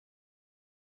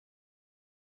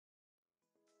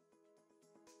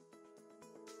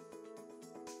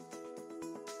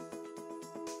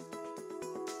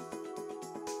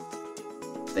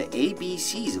The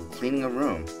ABCs of cleaning a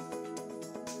room.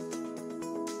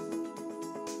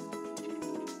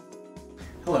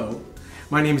 Hello,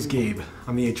 my name is Gabe.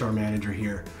 I'm the HR manager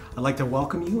here. I'd like to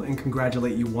welcome you and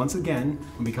congratulate you once again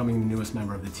on becoming the newest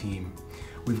member of the team.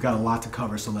 We've got a lot to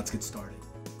cover, so let's get started.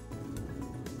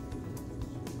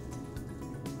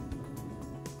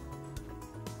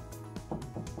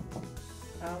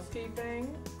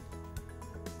 Housekeeping.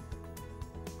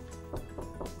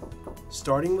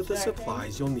 Starting with the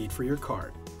supplies you'll need for your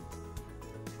cart.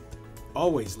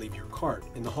 Always leave your cart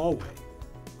in the hallway.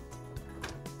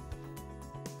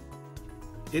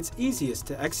 It's easiest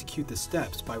to execute the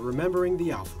steps by remembering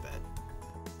the alphabet.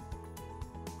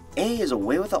 A is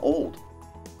away with the old.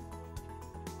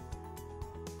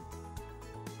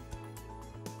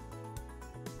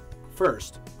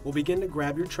 First, we'll begin to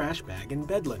grab your trash bag and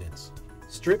bed linens.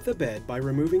 Strip the bed by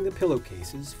removing the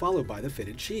pillowcases followed by the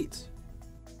fitted sheets.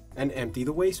 And empty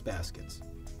the wastebaskets.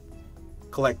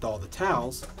 Collect all the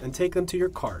towels and take them to your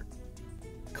cart.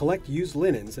 Collect used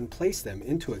linens and place them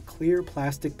into a clear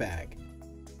plastic bag.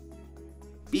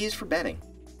 B is for bedding.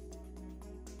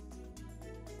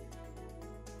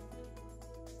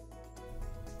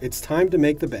 It's time to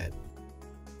make the bed.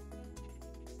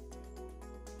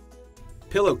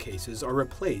 Pillowcases are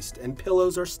replaced and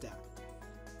pillows are stacked.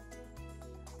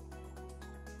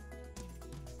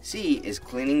 C is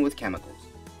cleaning with chemicals.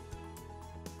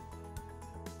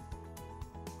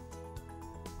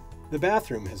 The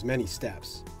bathroom has many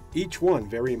steps, each one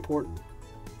very important.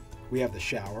 We have the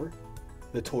shower,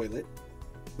 the toilet,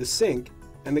 the sink,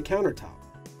 and the countertop.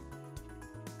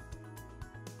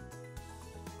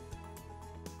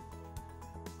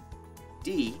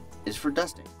 D is for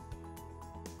dusting.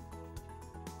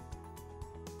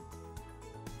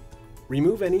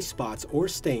 Remove any spots or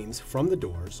stains from the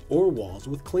doors or walls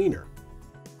with cleaner.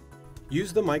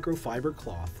 Use the microfiber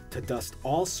cloth to dust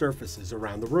all surfaces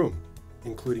around the room,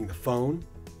 including the phone,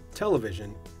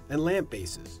 television, and lamp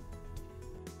bases.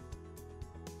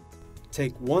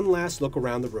 Take one last look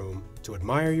around the room to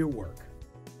admire your work.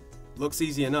 Looks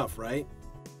easy enough, right?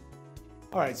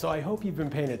 All right, so I hope you've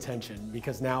been paying attention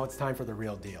because now it's time for the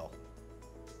real deal.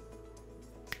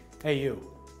 Hey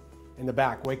you, in the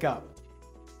back, wake up.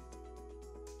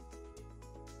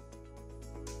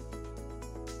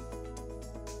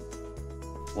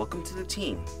 Welcome to the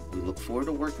team. We look forward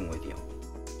to working with you.